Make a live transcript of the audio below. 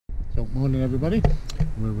Good morning everybody.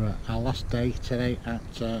 We're our last day today at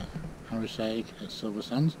Mallaig at Silver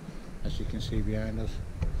Sands. As you can see behind us,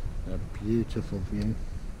 a beautiful view.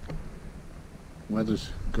 Weather's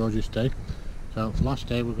gorgeous day. So last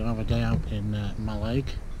day we're going to have a day out in Mallaig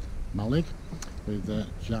with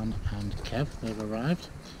Jan and Kev. They've arrived.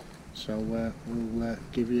 So we'll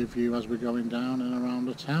give you a view as we're going down and around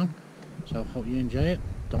the town. So hope you enjoy it.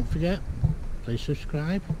 Don't forget, please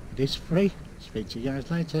subscribe. It is free. Speak to you guys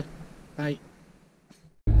later. Bye.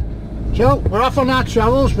 So we're off on our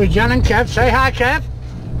travels with Jan and Kev. Say hi, Kev.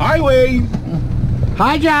 Hi, Wayne.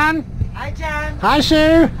 Hi, Jan. Hi, Jan. Hi,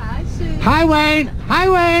 Sue. Hi, Sue. Hi, Wayne. Hi,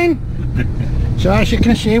 Wayne. So as you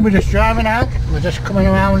can see, we're just driving out. We're just coming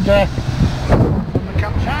around from the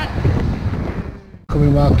campsite.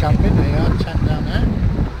 Coming while camping. There you are, tent down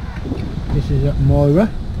there. This is at Moira.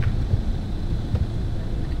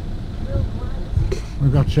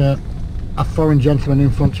 We've got a foreign gentleman in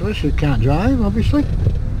front of us who can't drive, obviously.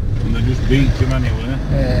 And they just beat him anyway.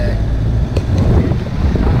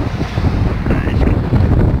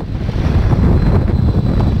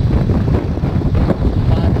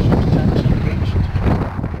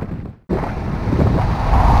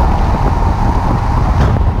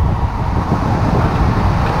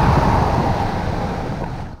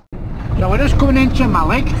 So we're just coming into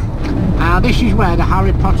Mallaig. This is where the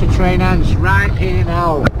Harry Potter train ends, right here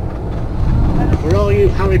now. For all you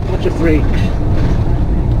Harry Potter freaks,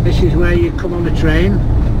 this is where you come on the train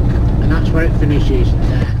and that's where it finishes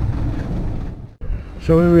there.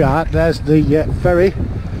 So here we are, there's the ferry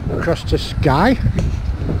across to Skye,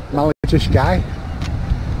 Mallaig to Skye.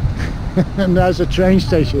 And there's a train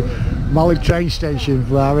station, Mallaig train station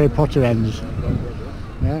where Harry Potter ends.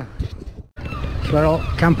 Yeah. Where all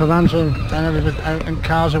camper vans and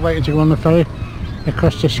cars are waiting to go on the ferry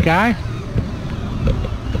across to Skye.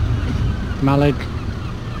 Mallaig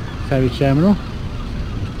ferry terminal.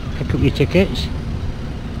 Pick up your tickets.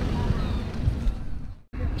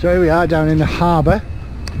 So here we are down in the harbour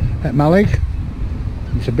at Mallaig.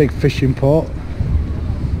 It's a big fishing port.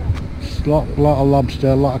 A lot of lobster,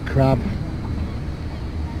 a lot of crab.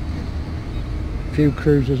 A few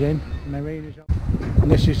cruisers in. Marinas on. And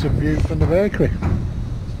this is the view from the bakery.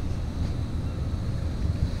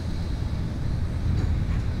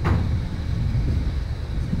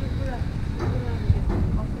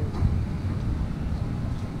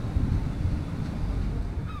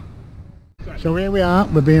 So here we are,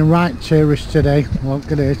 we're being right tourists today.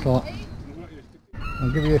 Look at this lot.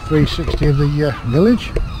 I'll give you a 360 of the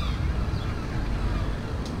village.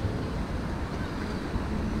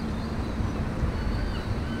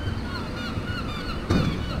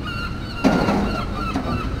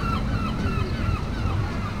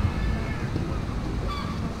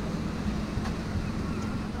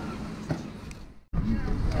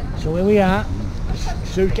 So here we are.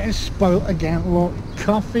 Sue's getting spoilt again. Look,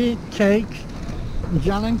 coffee, cake.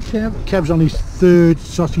 Jan and Kev. Kev's on his third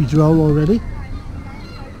sausage roll already.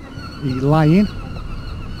 He's lying.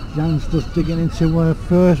 Jan's just digging into her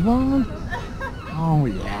first one. Oh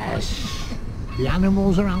yes. The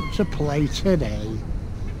animals are out to play today.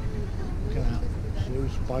 Look at that.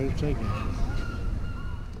 Sue's spoilt again.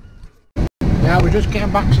 Now we're just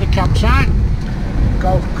getting back to the campsite.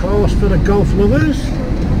 Golf course for the golf lovers.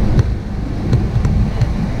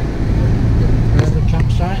 There's the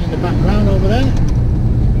campsite in the background over there.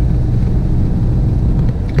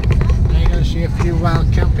 Now you're going to see a few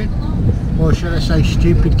wild camping, or should I say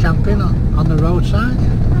stupid camping on the roadside.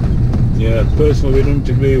 Yeah, personally we don't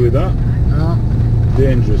agree with that. No.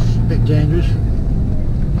 Dangerous. A bit dangerous,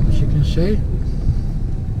 as you can see.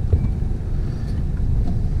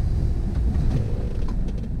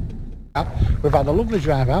 We've had a lovely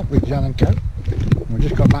drive out with Jan and Kev. We've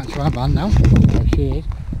just got back to our van now. There she is.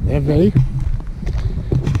 They're ready.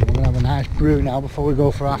 We're going to have a nice brew now before we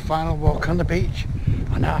go for our final walk on the beach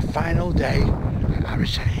on our final day at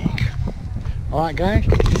Mallaig. Alright guys,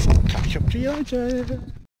 catch up to you later.